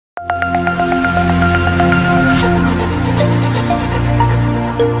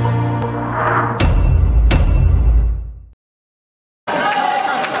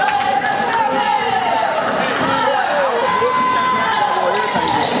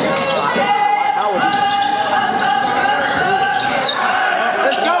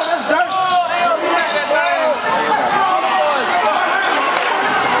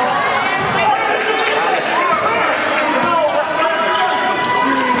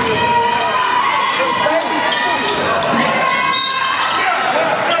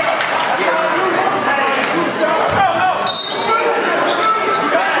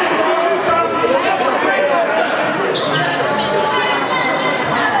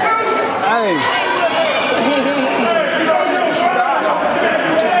Hey.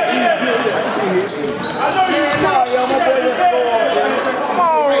 Come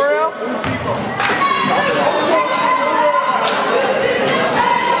on, real.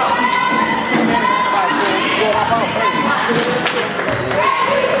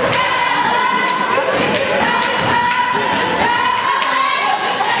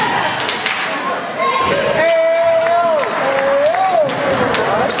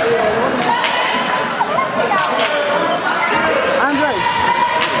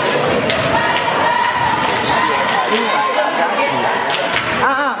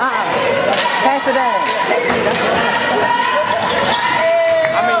 Pass it down.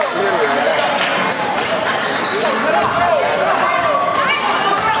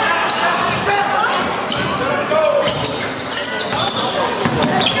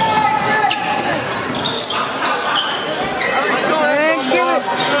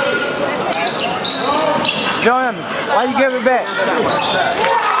 Join me. Why you give it back?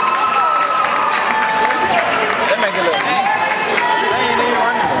 That make it look.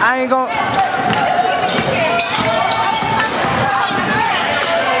 I ain't gonna.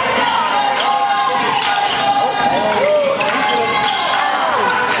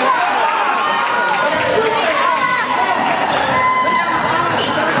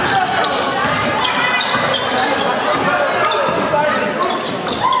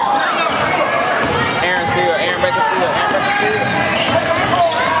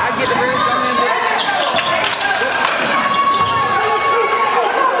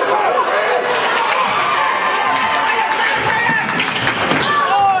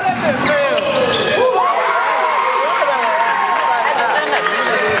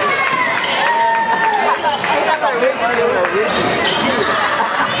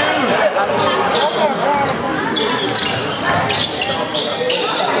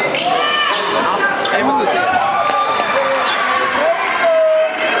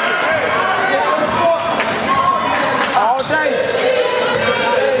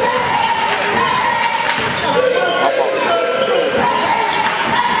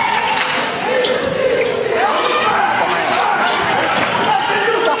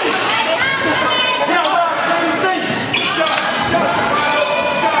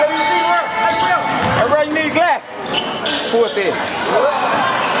 Who is it?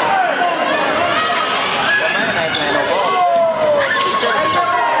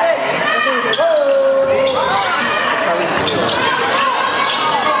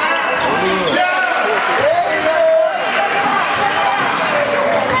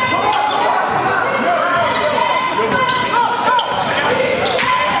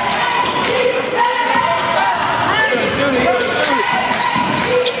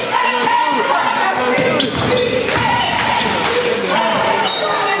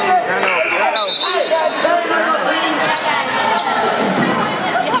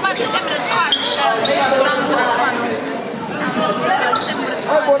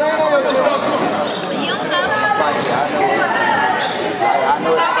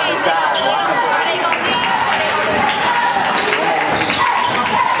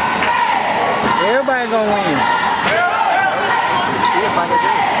 Everybody gonna win.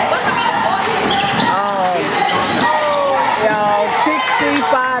 Y'all,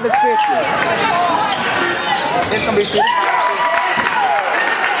 65 to 50. It's gonna be 65 to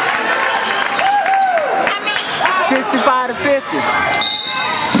 50. 65 to 50.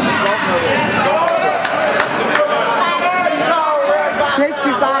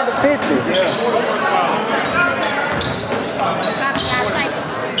 65 to 50.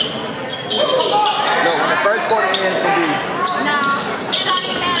 No, when the first quarter ends, it's gonna be. No, it don't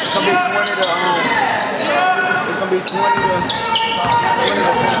even matter. It's gonna be 20 to. It's gonna be 20 to. 20 to.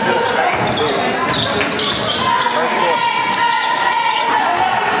 First quarter.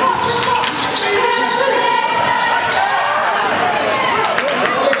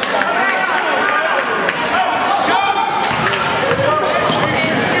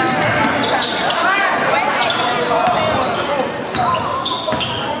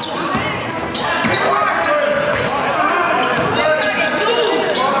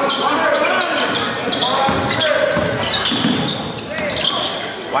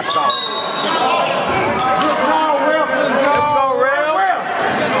 Watch out.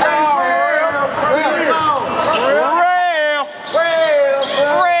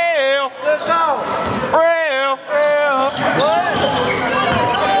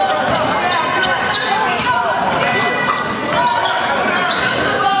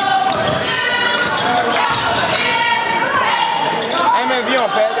 If you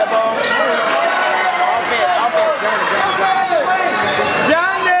don't pass that ball, I'll bet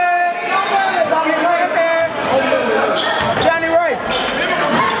Johnny.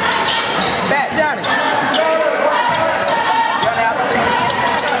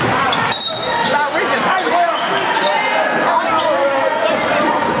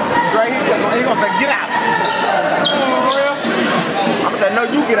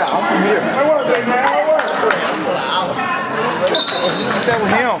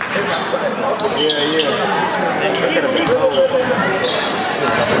 could have been cold.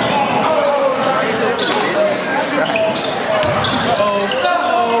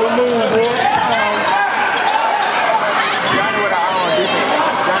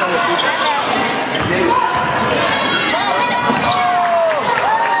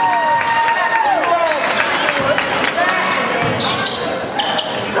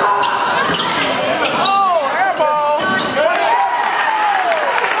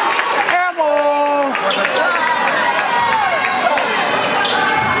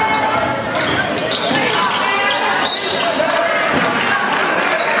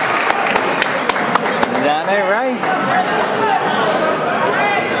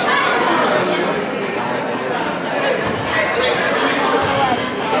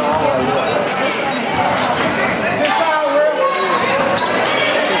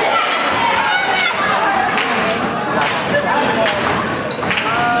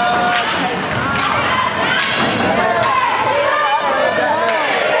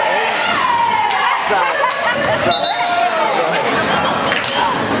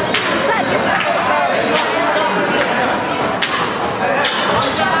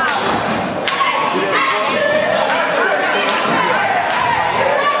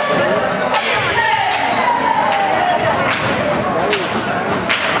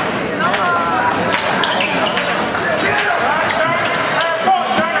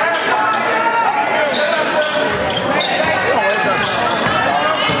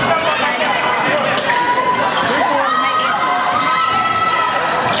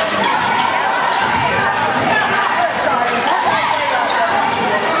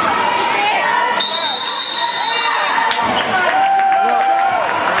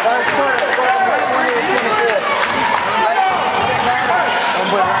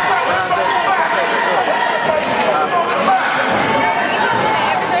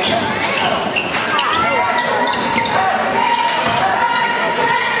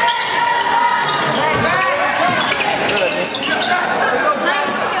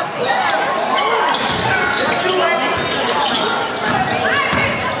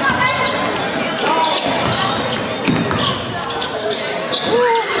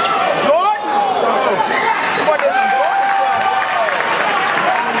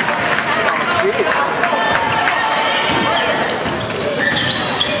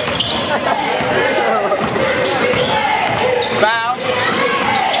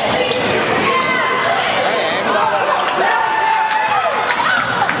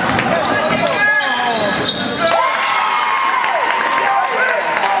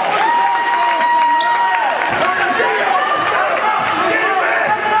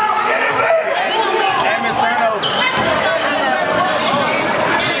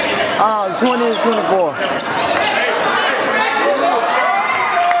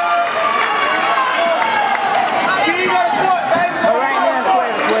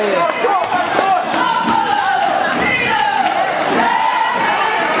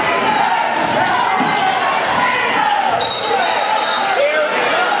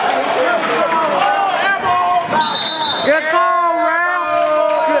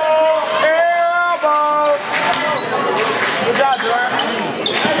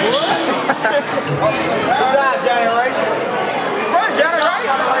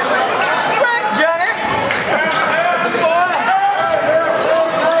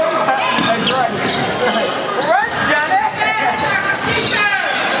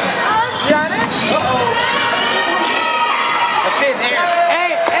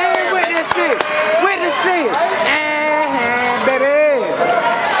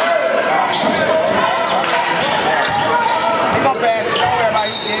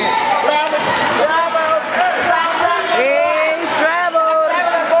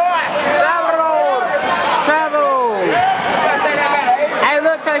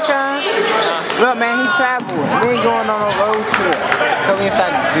 Look, man, he traveled. We ain't going on no road trip. Come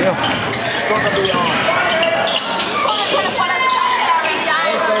inside the gym. It's gonna be on.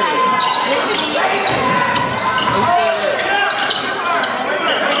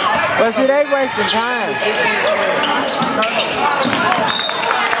 But see, they wasting time.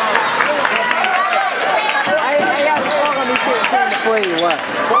 I got to talk on these 16 before you what?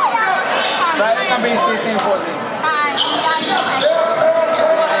 But it's gonna be 16-14.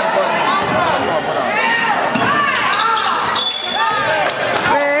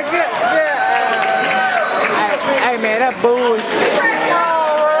 Hey man, that bullshit.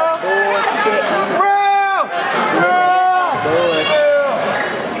 Bullshit.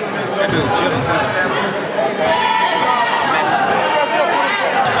 That dude's chilling too.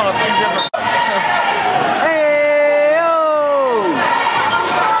 Hey yo!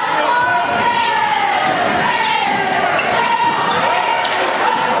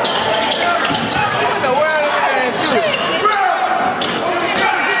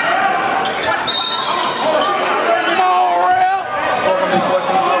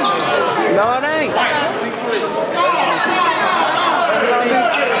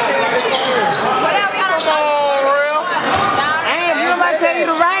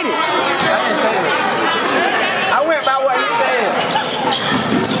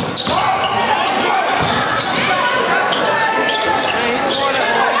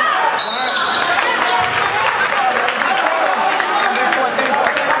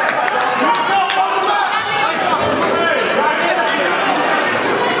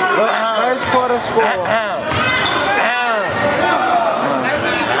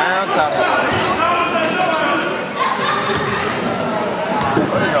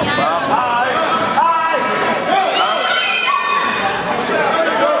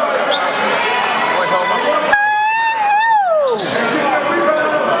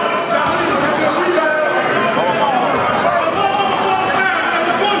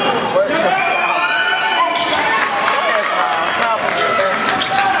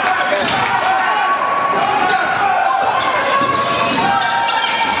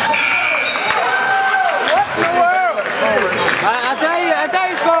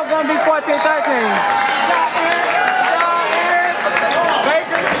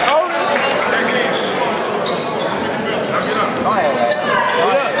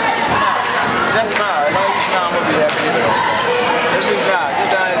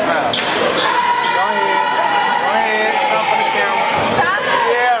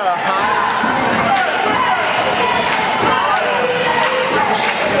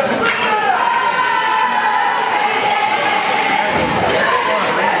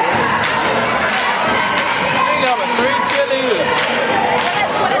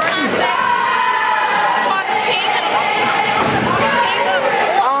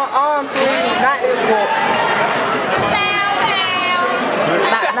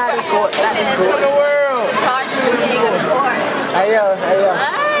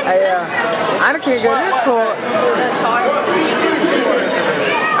 Hey, I can't get this court.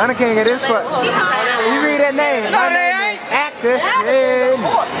 I can't get this court. You read that name. My name is Ayden.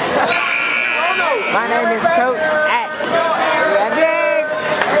 My name is Coach Act. Yeah, dig?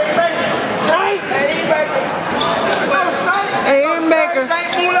 Ayden-Grifton.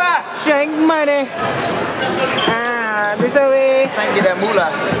 Shank money. This over here. Shank get that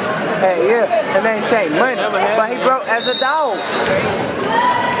moolah. Hey, yeah, his name Shank money. But he broke as a dog.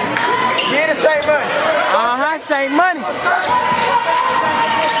 Get the Shank money. Shank money. Oh,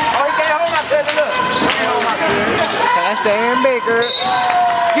 he can't hold my cousin, look. That's the Ayden-Grifton.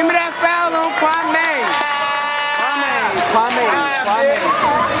 Give me that foul on Kwame.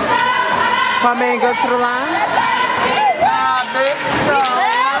 Kwame, go to the line.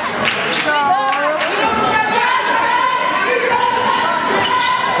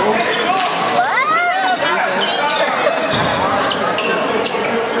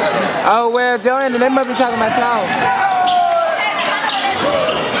 Oh, well, Joanna, they must be talking about y'all.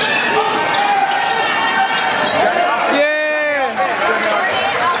 Yeah.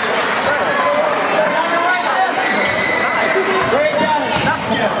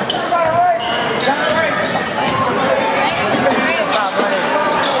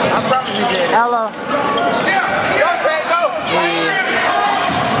 Hello. Go straight, go.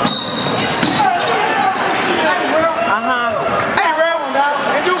 Hey, Real.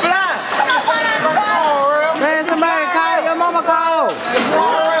 And you blind. Man, somebody call your mama call.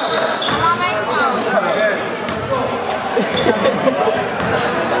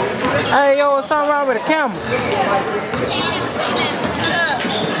 Hey, yo, what's something wrong with the camera?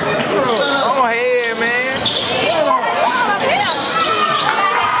 Go ahead, man.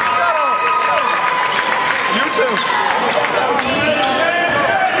 You too.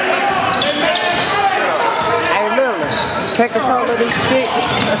 Hey, Lily, take control of these sticks.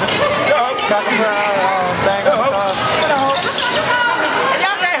 Y'all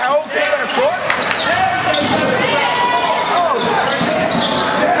can't hold people in the court.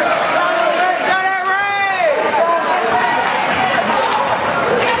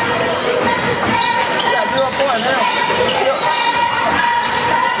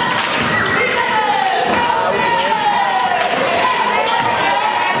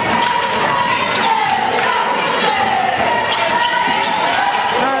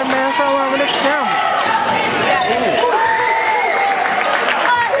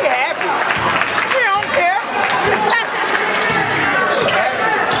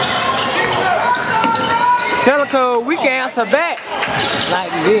 Teleco, we can answer back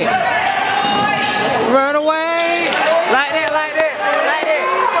like this. Run away. Like that, like that, like that.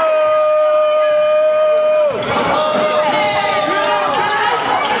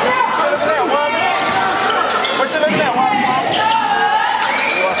 What you looking at, Mom?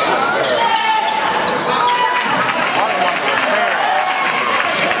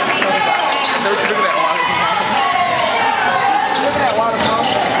 So what you looking at, Mom? Look at that water, Mom.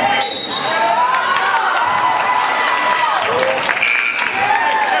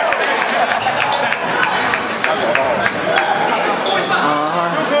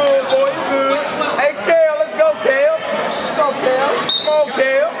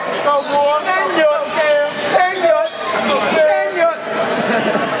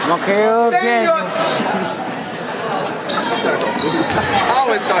 Okay, okay. I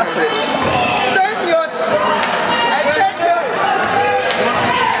always call him this.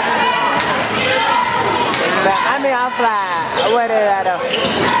 I mean, I'll fly. What did I do?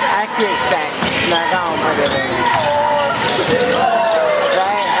 I kick back. Like, I don't put it in.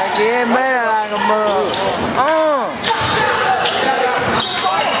 Right? I get better like a mug.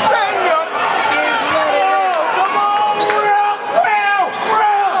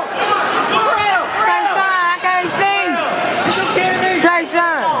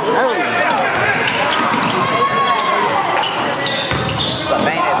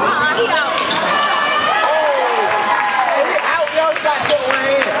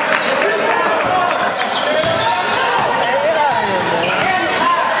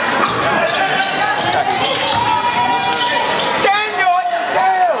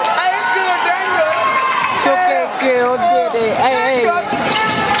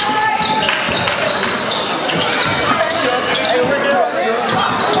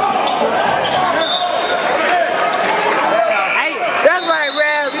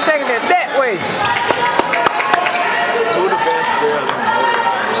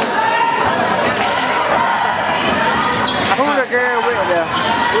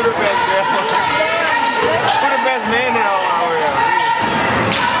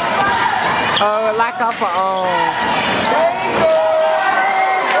 Like off of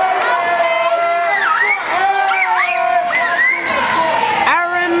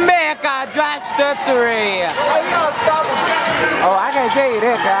drops the 3. Oh, I can't tell you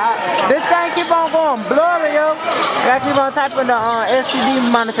that, guy. This thing keep on going blurry, yo. Gotta keep on typing the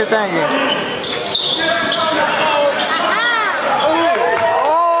LCD monitor thing in.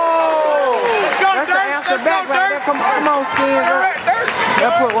 Let's go, Dirk. Come on, Skins.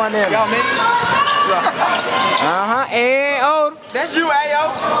 Let's put one in. Yo, man. And oh. That's you,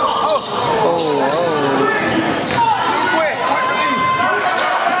 Ayo. Oh. Quick release.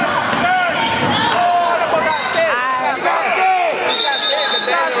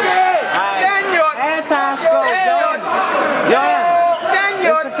 Halftime score, Joanne.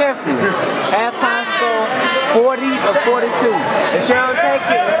 Halftime score 40 or 42. If she don't take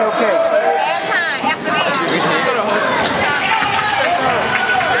it, it's okay.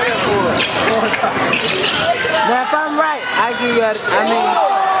 Now if I'm right, I give you a,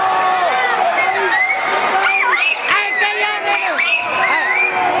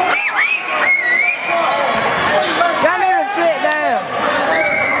 y'all need to sit down.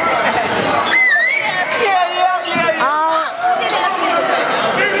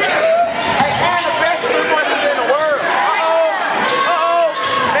 And the best one in the world.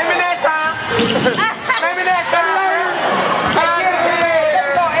 Maybe next time. Maybe next time.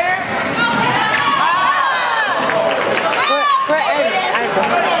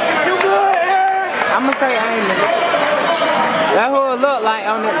 I'm gonna say Ayden. That's who it look like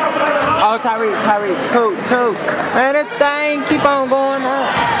on it. Oh, Tyreek. Cool. Man, this thing keep on going on.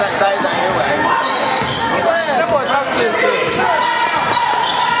 That boy talking to himself.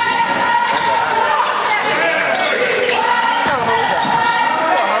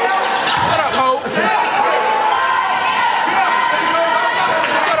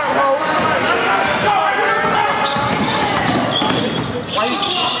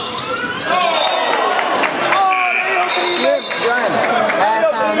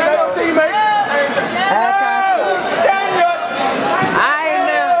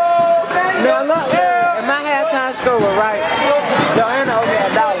 Score was right. Joanna owed me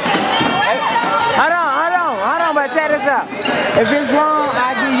 $1. Hey, hold on, but check this out. If it's wrong,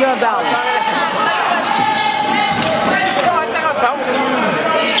 I give you $1.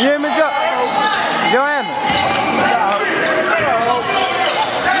 You hear me, Joanna?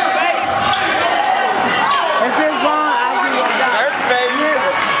 If it's wrong, I give you $1.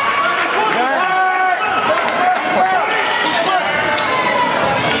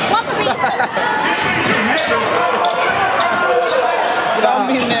 Don't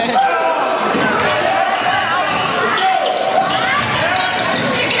be mad.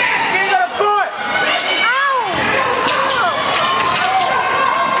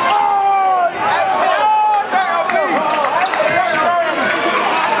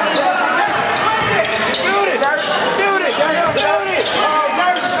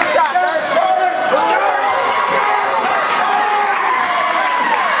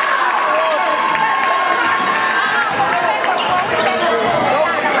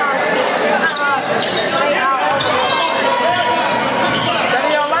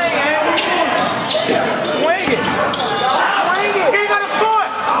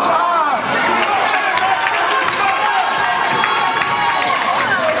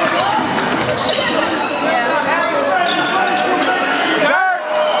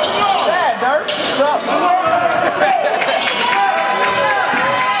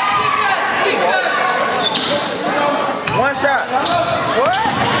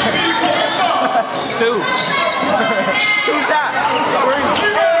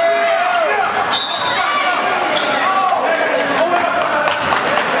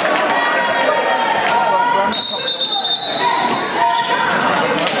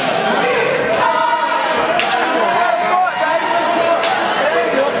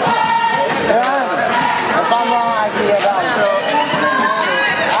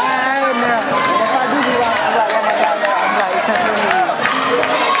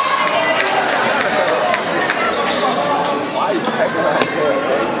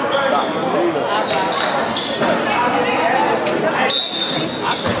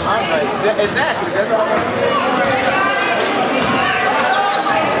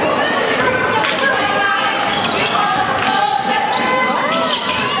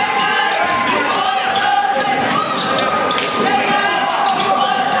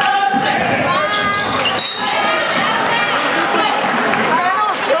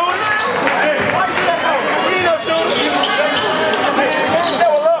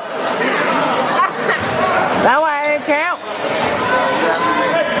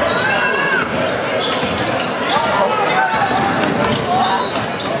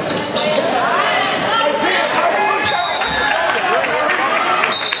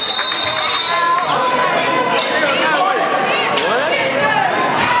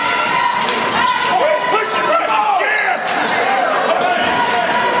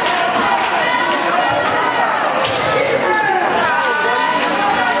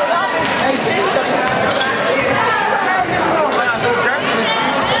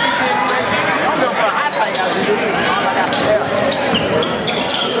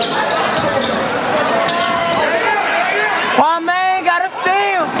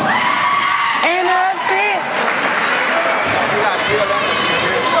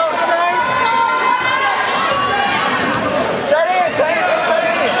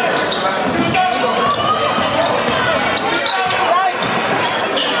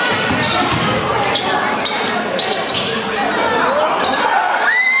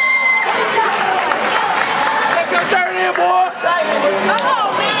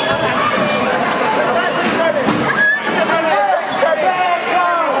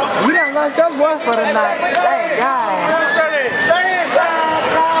 lost your voice for the night. Thank God. Shut in. Shut in, shut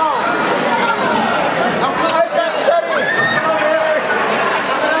in. I'm good. Shut in.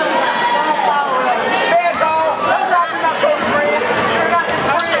 Bad dog. Don't drop me my close friend. You're not his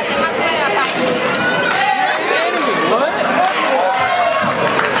friend. What?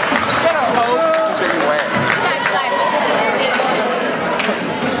 Shut up, ho. You say you whack.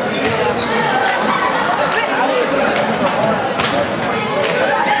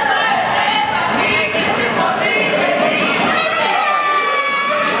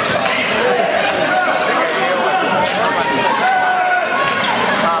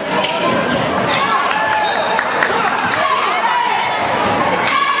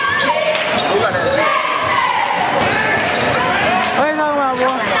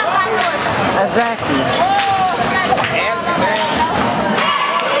 Exactly. Ask him, man.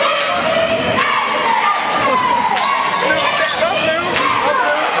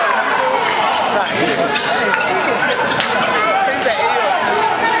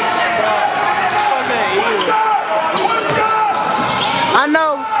 I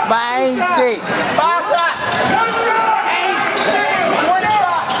know, but I ain't sick. 5 shots. 20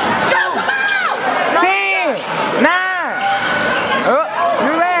 shots. 10, 9. Oh,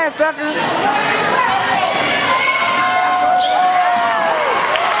 you ran, sucker.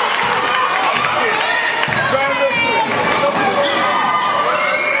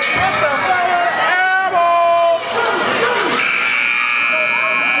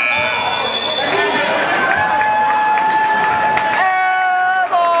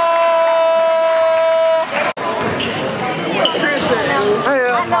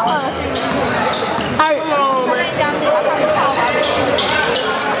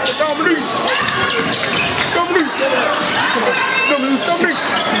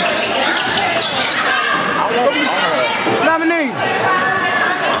 Dominique.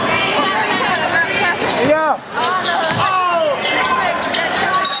 Yeah.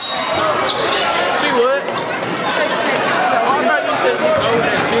 She would. I thought you said she over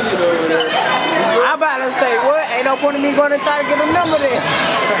there, cheated over there. I'm about to say, what? Ain't no point in me going to try to get a number there.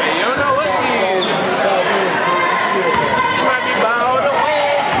 Hey, you don't know what she is. She might be by all the way.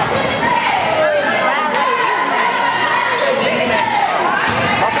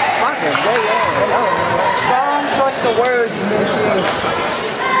 Strong choice of words, Miss.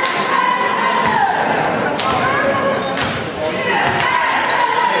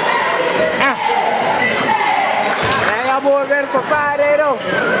 Man, y'all boys ready for Friday though?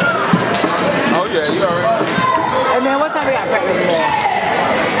 Oh yeah, you already. Hey man, what time we got practice tomorrow?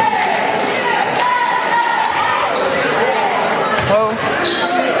 Oh.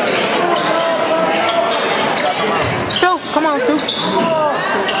 Two, come on, two.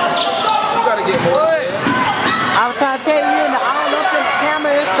 You gotta get more. I was trying to tell you in the all up in the camera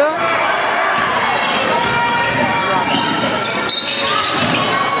and stuff.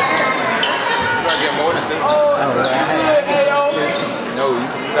 You gotta get more than 2. No, you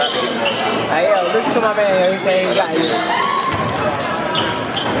got to get more. Hey yo, listen to my man, he's saying he got you. You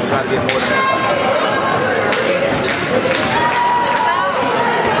gotta get more than that.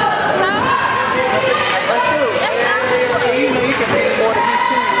 You know you can make more than me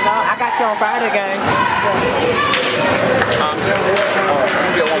too, you know. I got you on Friday game.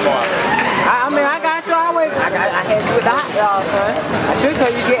 You get one more. I mean, I got you always. I had you with the hot dog, son. I should tell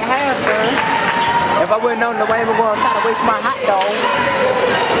you get half, son. If I wouldn't known the way we're going to try to waste my hot dog.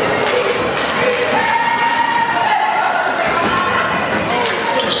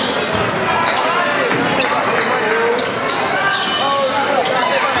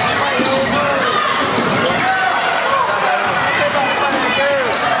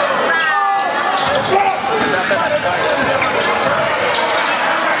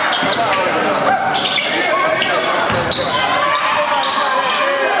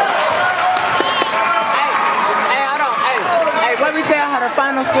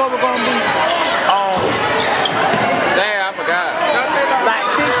 Final score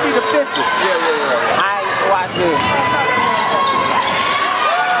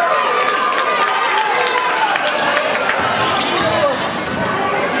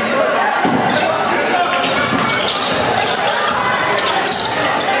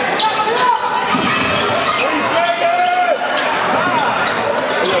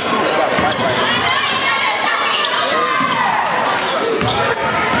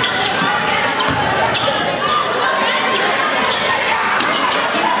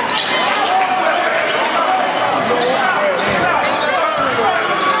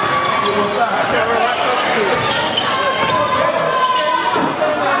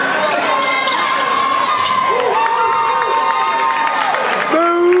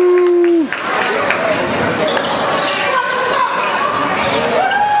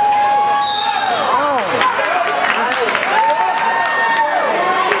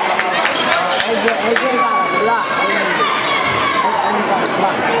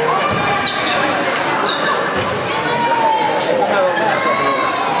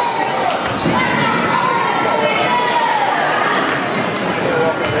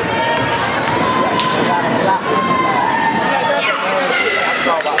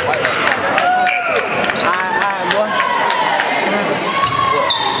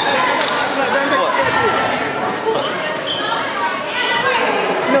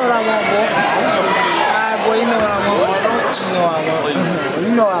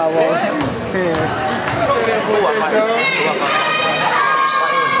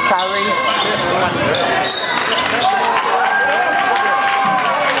Tyree.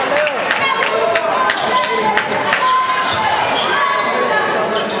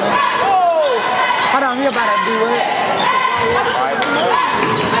 Hold on, he about to do it.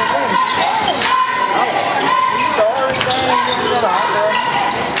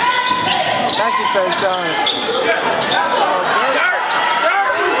 Thank you for showing.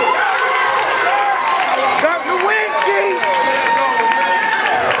 Dr. Whiskey!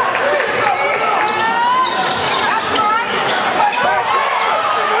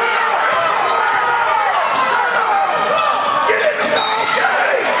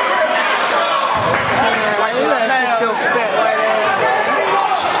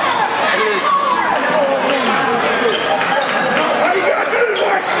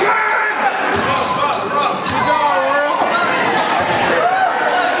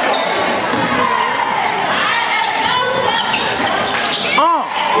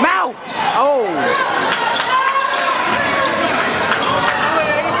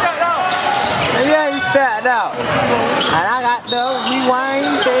 Out. And I got the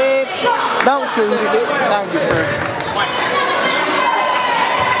rewind tape. Don't shoot it. Thank you, sir.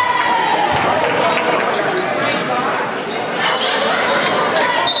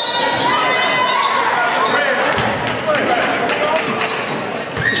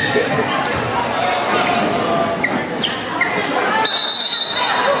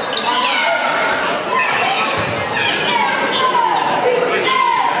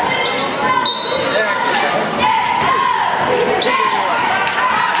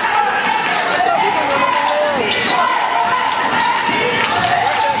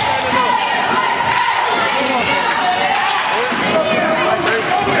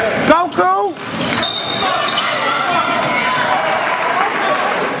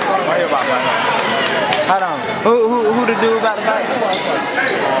 Hold on. Who the dude about to fight?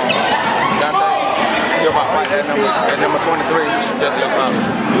 You're about to fight that number 23. You should just look up.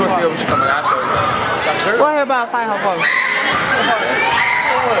 You will see when she coming. I'll show you. What here about fight her for?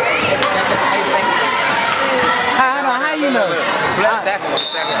 How you know? Second.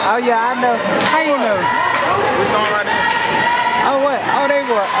 Oh yeah, I know. How you know? We saw him right there. Oh what? Oh they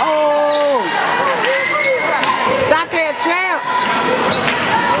were. Oh. That's that champ.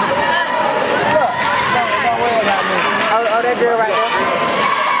 Oh, that girl right there.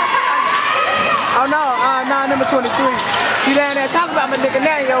 Oh no, number 23. She down there talking about my nigga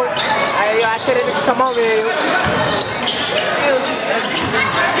now, yo. Hey, yo, I tell that nigga come over here, yo.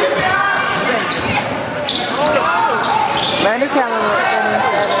 Man, this camera.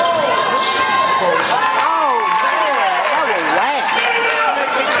 Oh man, that was whack.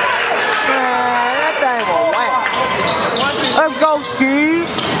 Man, that thing was whack. Let's go, Steve.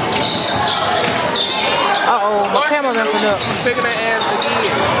 Uh-oh, my camera's open up. Picking that ass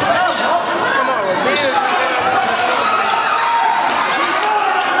again. Come on, man.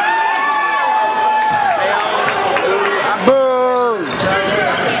 Boo!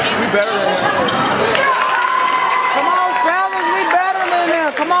 We better than him. Come on, fellas, we better than him.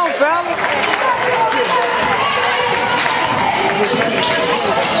 Come on, fellas.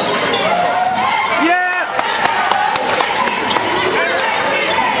 Yeah!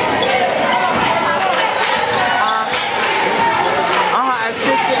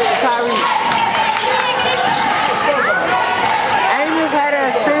 Amos had an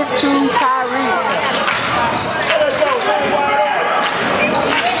assist to Tyree.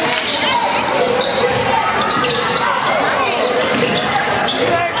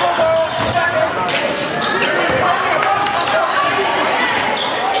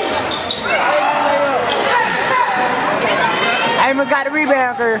 Amos got the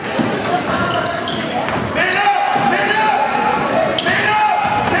rebound here.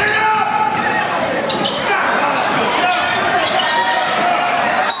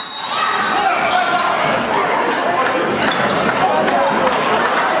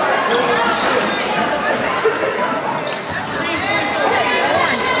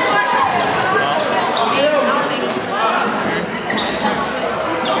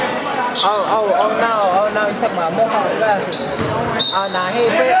 Oh no, you talking about mohawk glasses. Oh no, hey,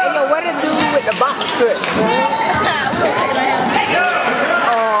 yo, what it do with the box cut?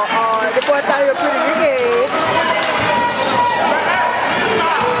 The boy thought you were pretty big.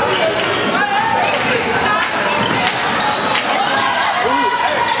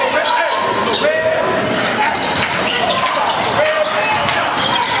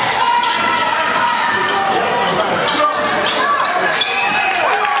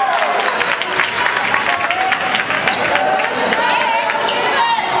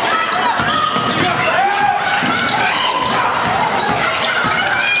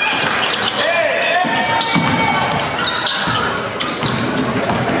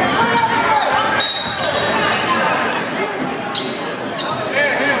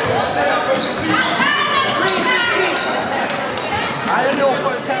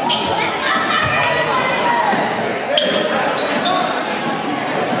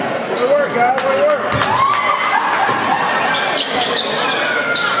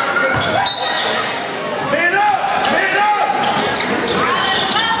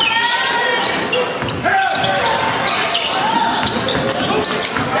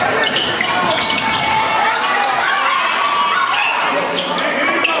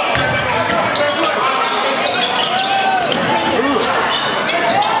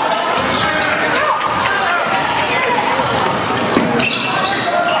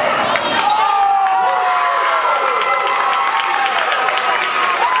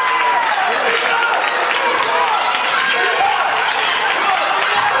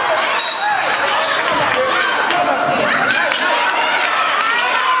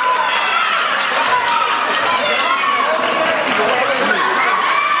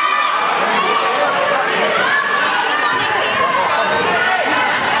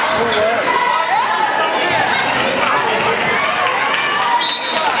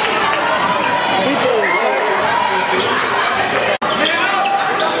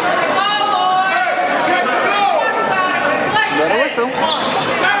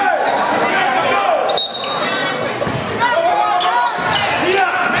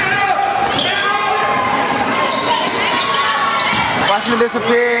 Watch me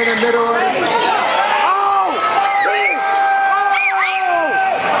disappear in the middle of it. Oh!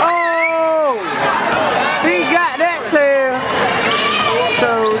 Oh! He got that tail. So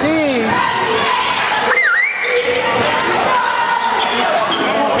then.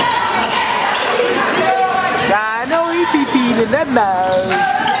 I know he pee-peed in that nose.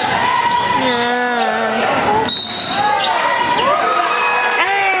 Yeah.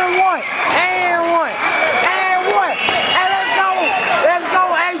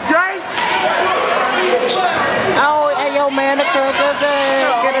 Man, get it.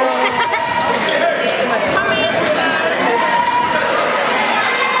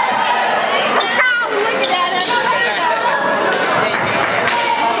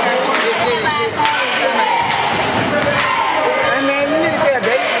 I mean, you need to get a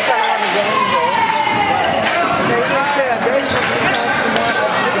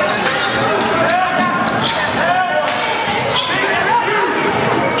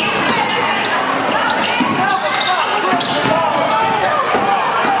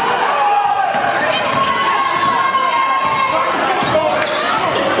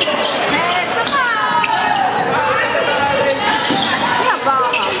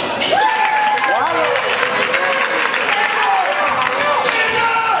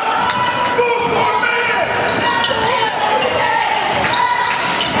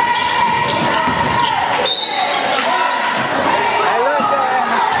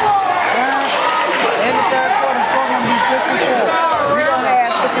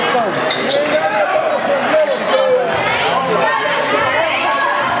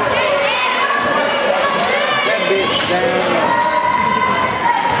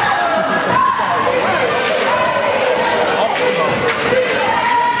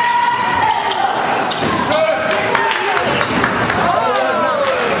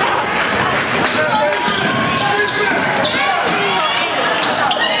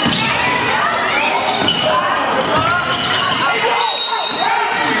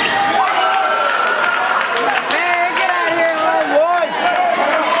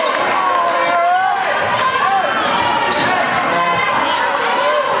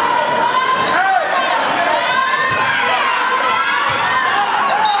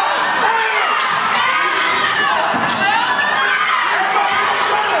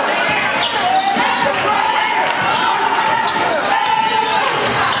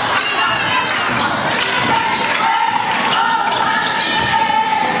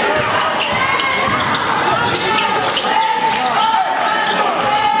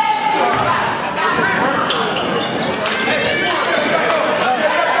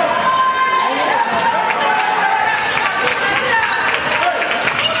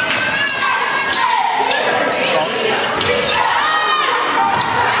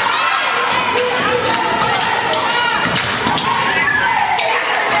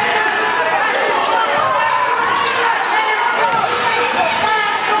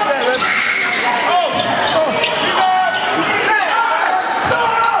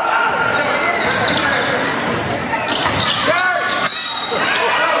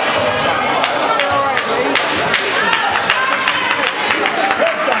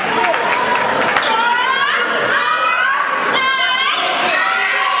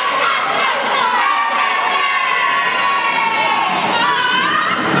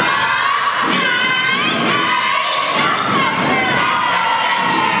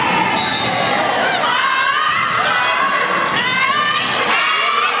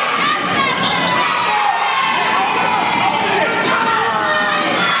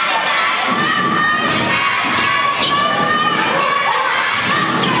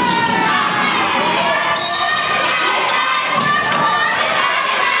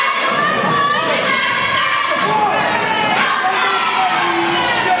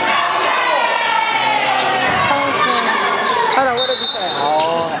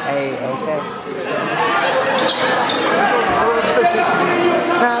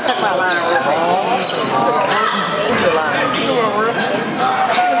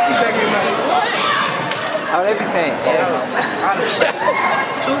everything.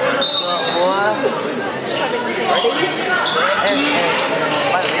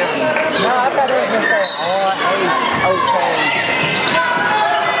 No, I thought it was just saying okay.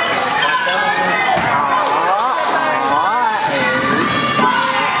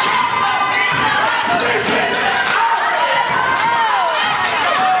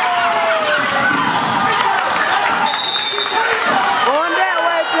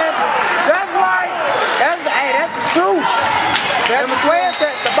 Number 12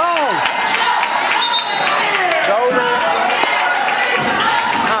 at the bone. Golden.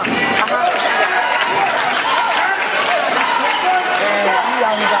 And you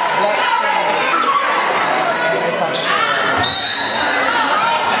only got black.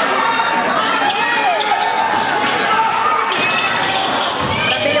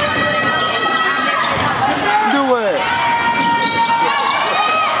 Do it.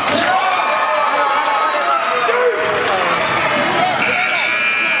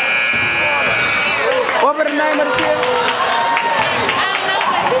 What was the name of the kid?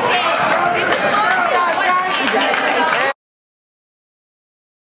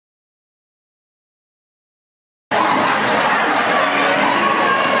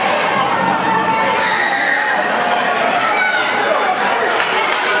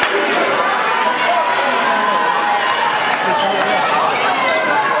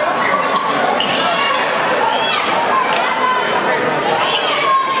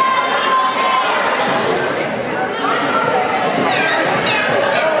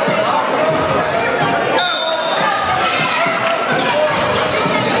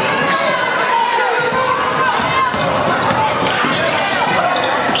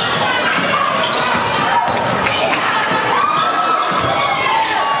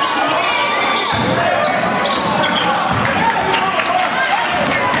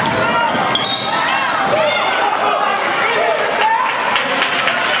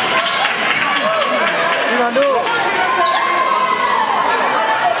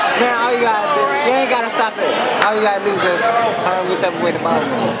 Man, all you gotta do, you ain't gotta stop it. All you gotta do is just turn whichever way the ball goes.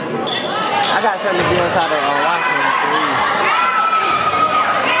 I got something to do inside the Washington.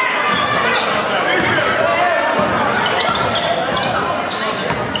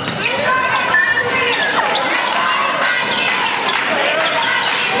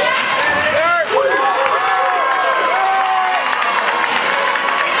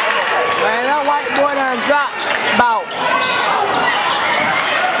 Man, that white boy done dropped about.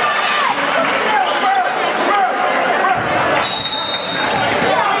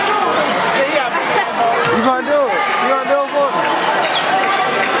 You gonna do it? You gonna do it for me? I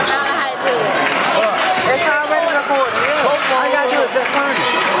don't know how to do it. It's already recorded. Yeah. All you gotta do is just turn it.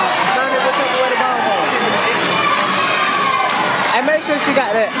 Turn it whichever way the ball goes. And make sure she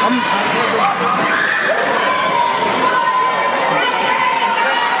got that.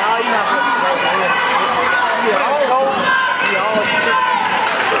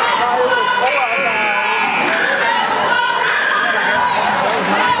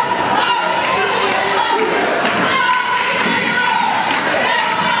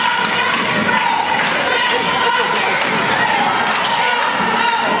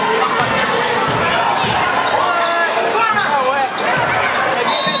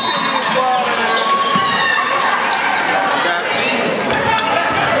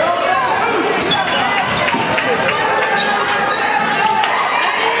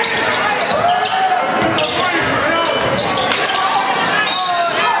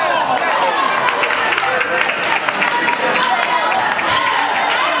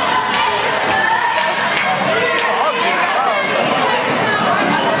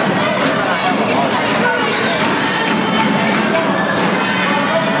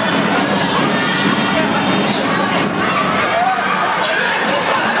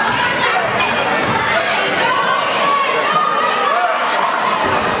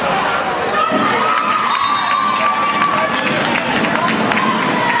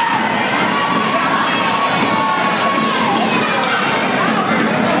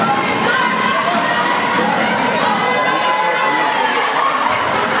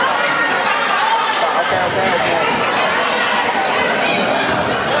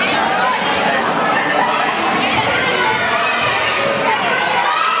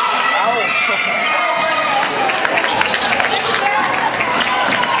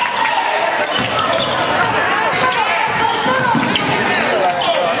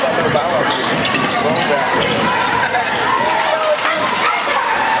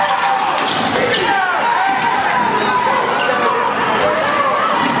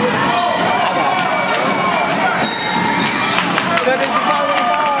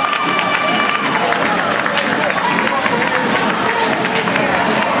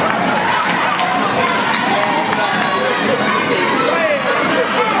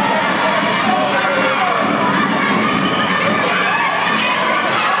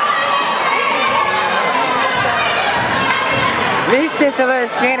 sit your little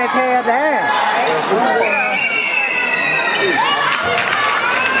skinny tail down.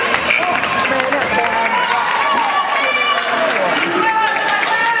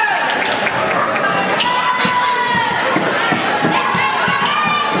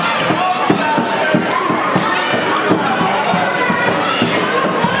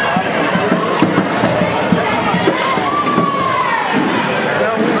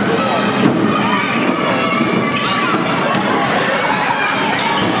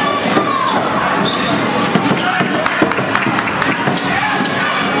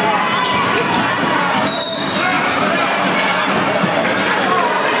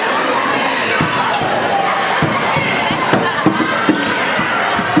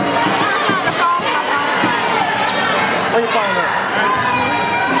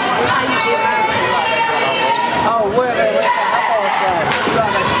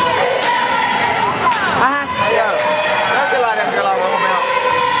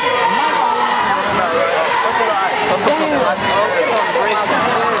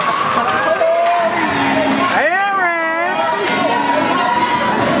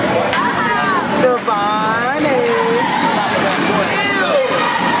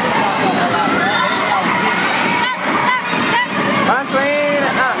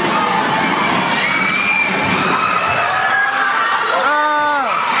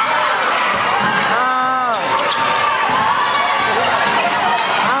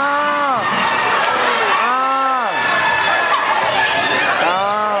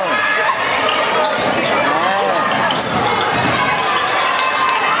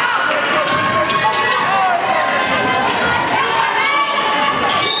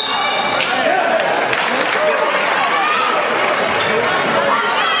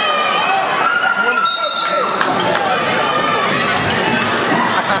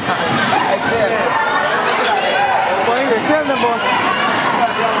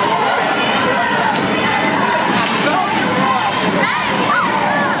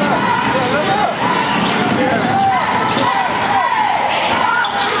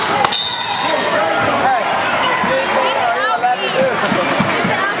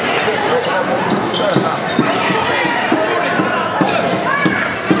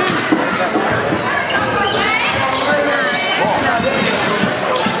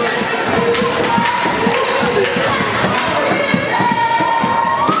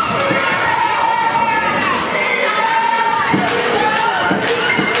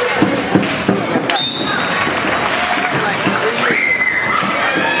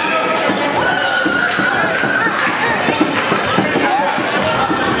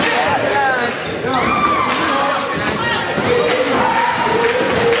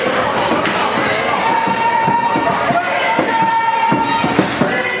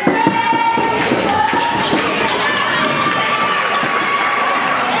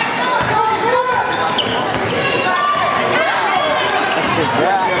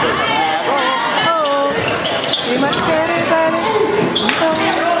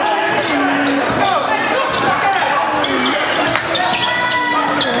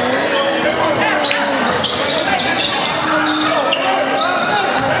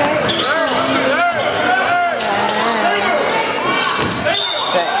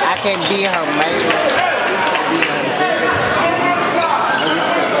 Can be her mate.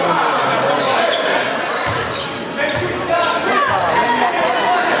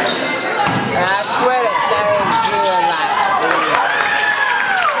 I swear that thing's good like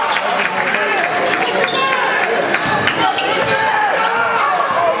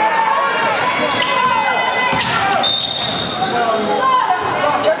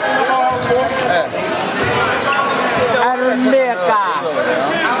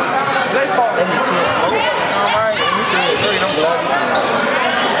America.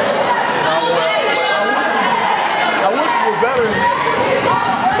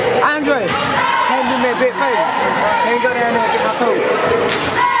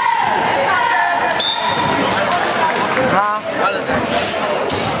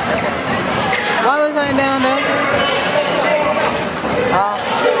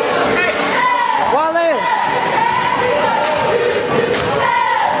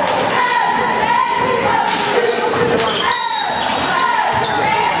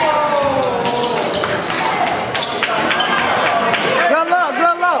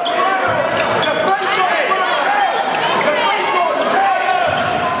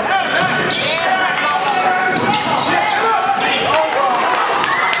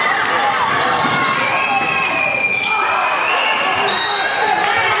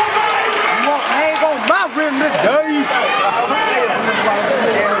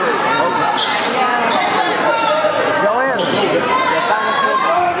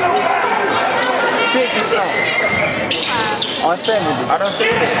 or 70? I don't see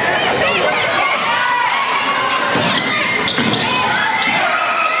it.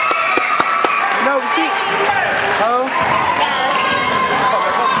 No, keep. Oh.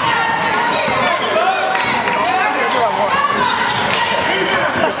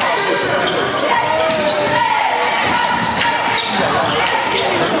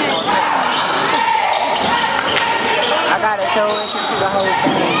 I got it so it can see the whole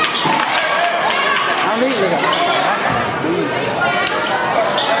thing. I'm eating it.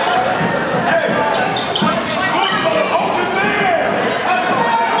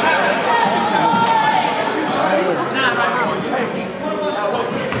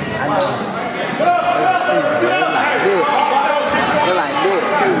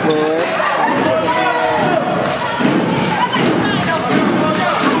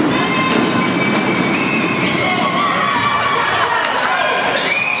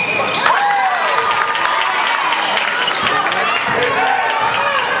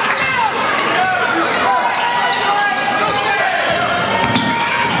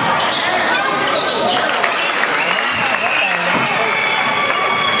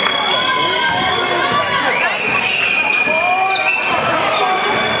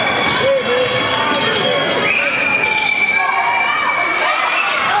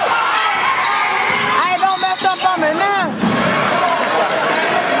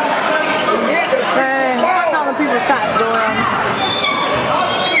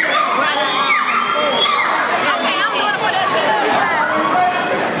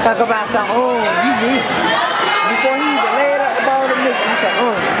 Talk about something, oh, you missed. Before he even laid up the ball to miss, you said,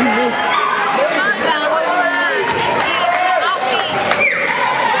 oh, you missed.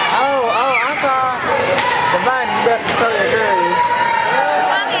 Oh, I saw the vine left to show your girl.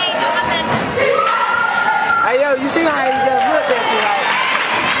 Hey, yo, you see how he just looked at you like,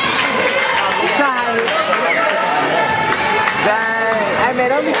 you saw how he, dang, hey man,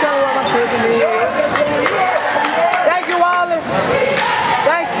 don't be showing what I'm cooking in. Thank you, Wallace.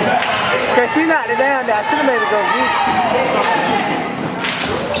 Thank you. Cause she knocked it down there. I should have made it go deep.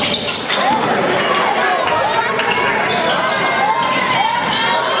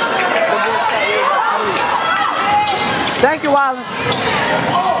 Thank you, Wallace.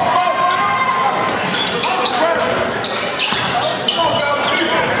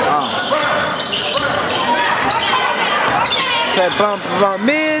 Say bump,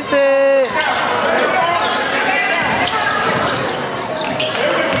 miss it.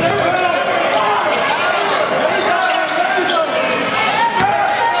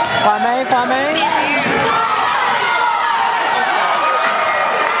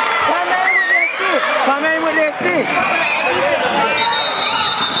 Kwame with that stick.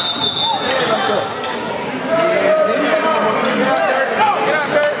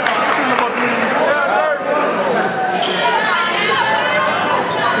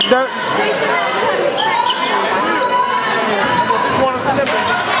 Dirt.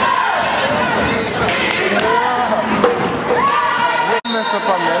 Mess up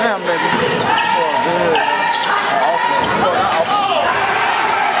on me now, baby. Good.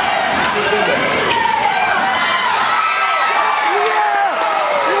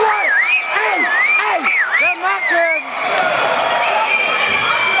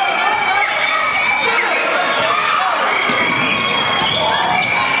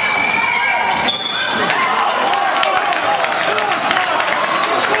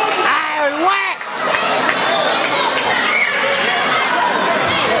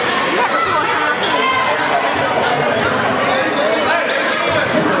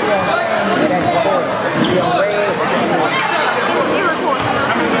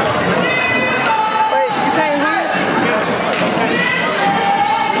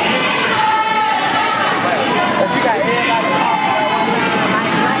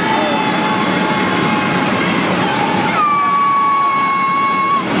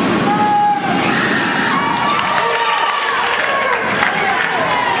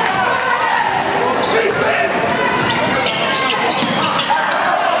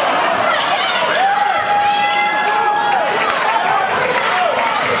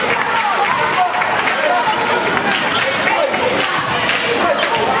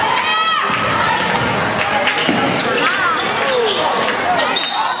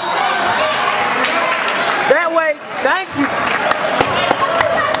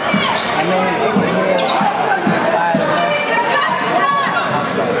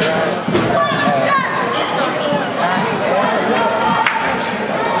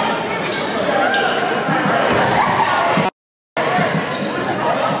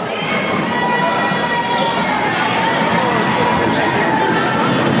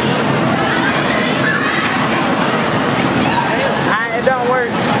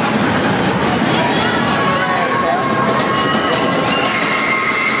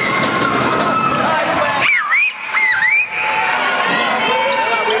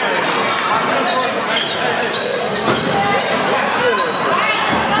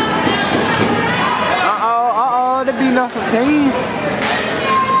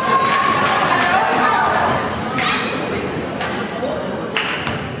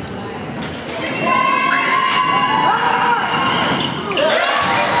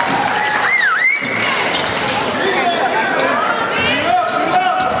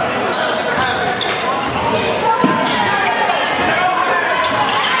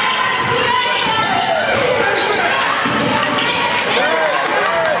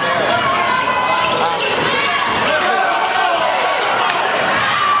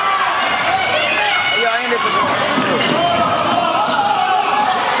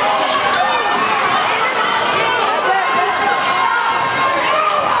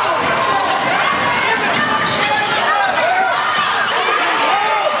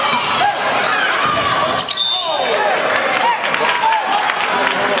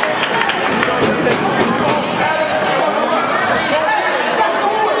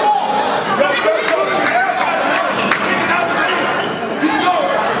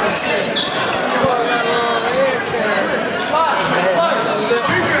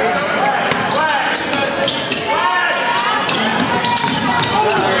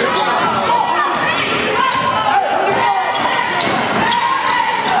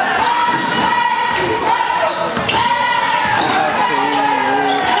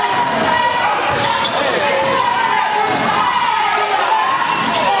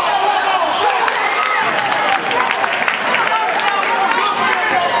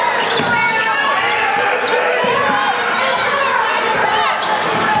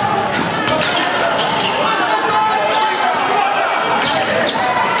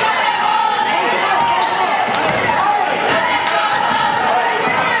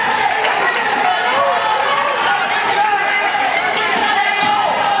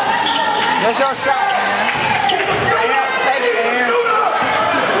 That's your shot, man. Take it, Aaron.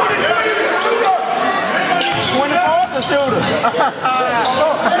 24th the shooter.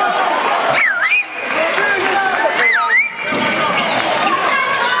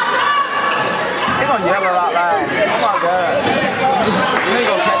 He's gonna yell a lot loud. Oh my God. He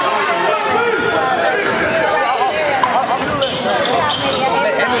gonna catch on.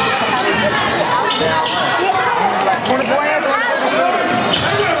 Like 24 and 24.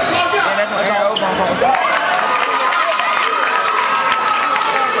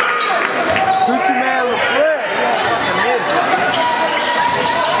 Gucci man was good.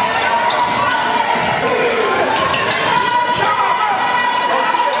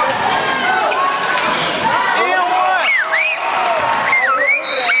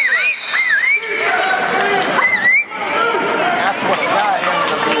 That's what a guy is.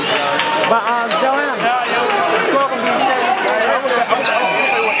 But Joanne, score gonna be I wish I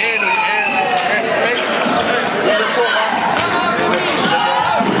say what Andy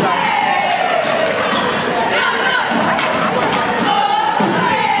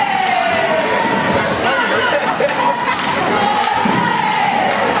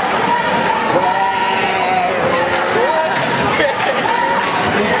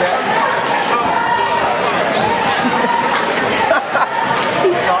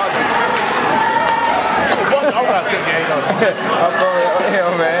I'm going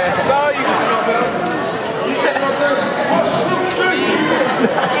hell, man. I saw you.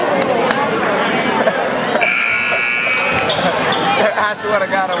 I swear to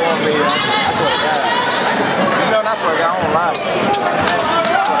God, I won't be. I swear to God. You know, I swear to God, I won't lie. I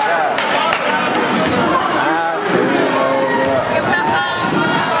swear to God. Give me my phone.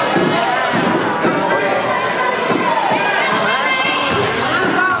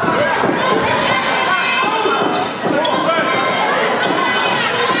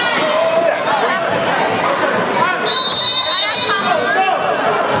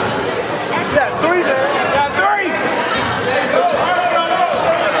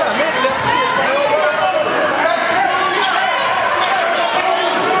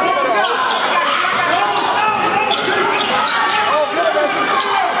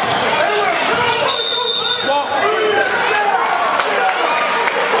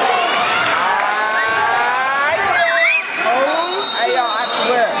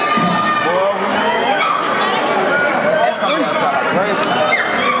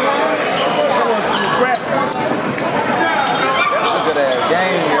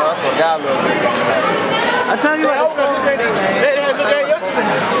 I tell you what, they had a good game yesterday.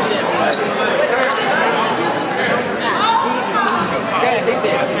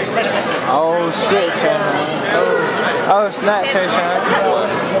 Oh shit, Chad. Oh snap, Chad.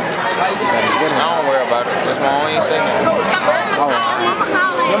 I don't worry about it. That's why I ain't saying nothing.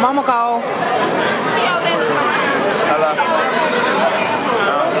 Your mama called.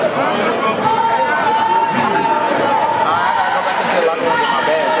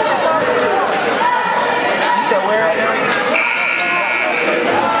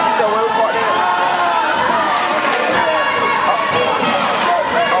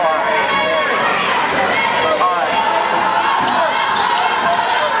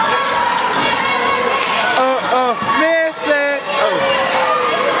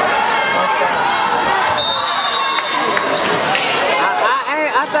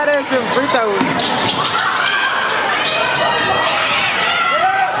 Some free throws.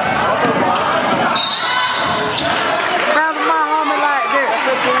 Have my homie like this. That's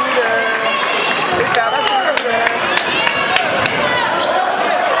a shooter. This guy, that's a shooter.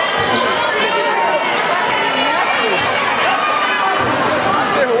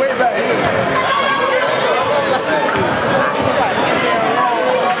 They're way back here.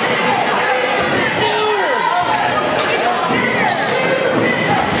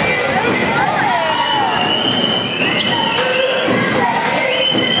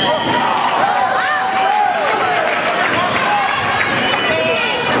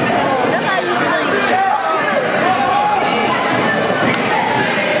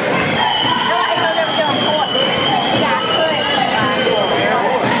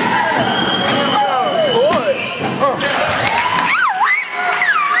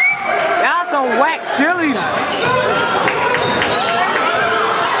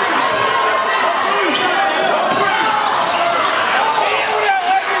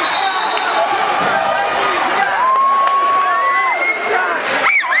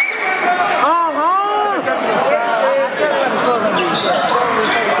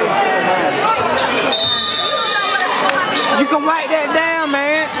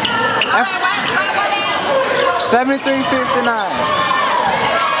 73.69.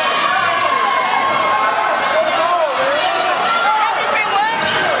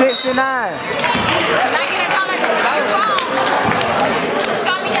 69. Can I get $1?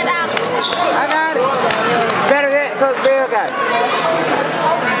 Show me $1. I got it. Better yet, Coach Bill got it.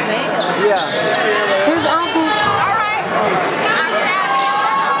 Yeah. His uncle. All right. I'll stab you.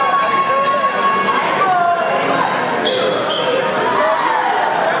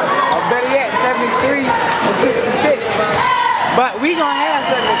 Or better yet, 73 and 66. But we gonna have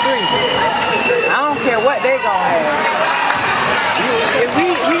 73. I don't care what they gonna have. If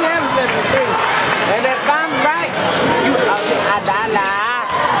we have 73. And if I'm right, you I lie.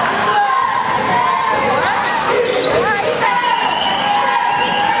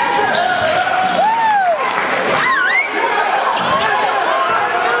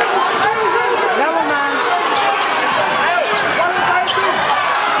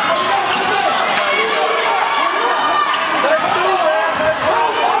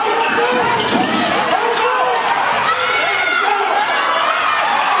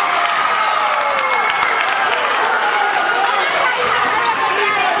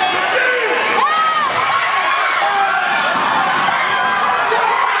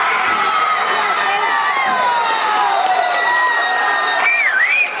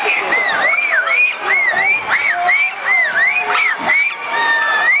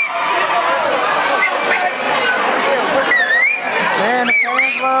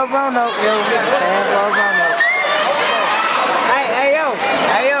 Roanoke, yo. Roanoke. Hey, yo.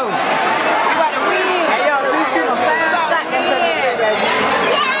 You about to win. Hey, yo, we shoot a fast shot.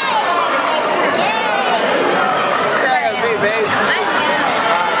 That's big, baby.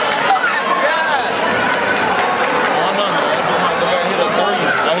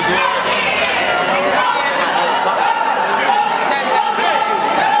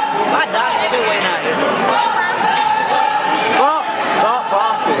 My dog is still waiting out here.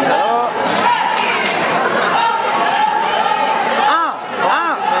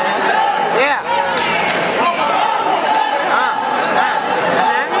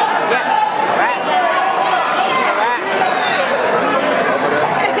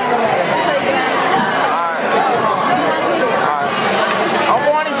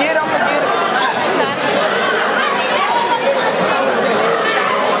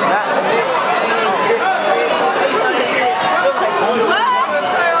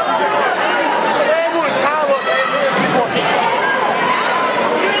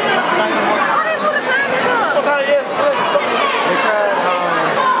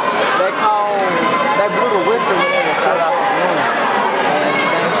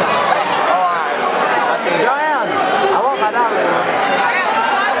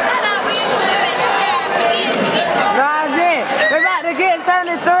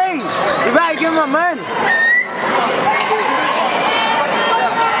 You better give me my money.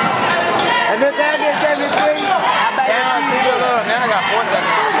 And if I get 73, I bet you. Look, now I got 4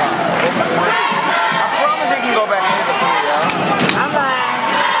 seconds. I promise they can go back and hit the 3, y'all. I'm lying.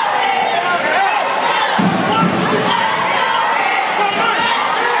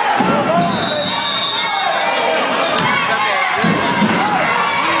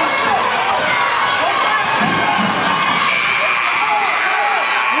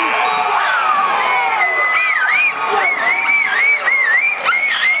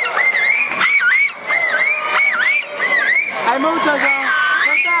 Hey, move, Treshawn.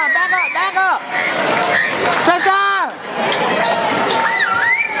 Back up. Treshawn.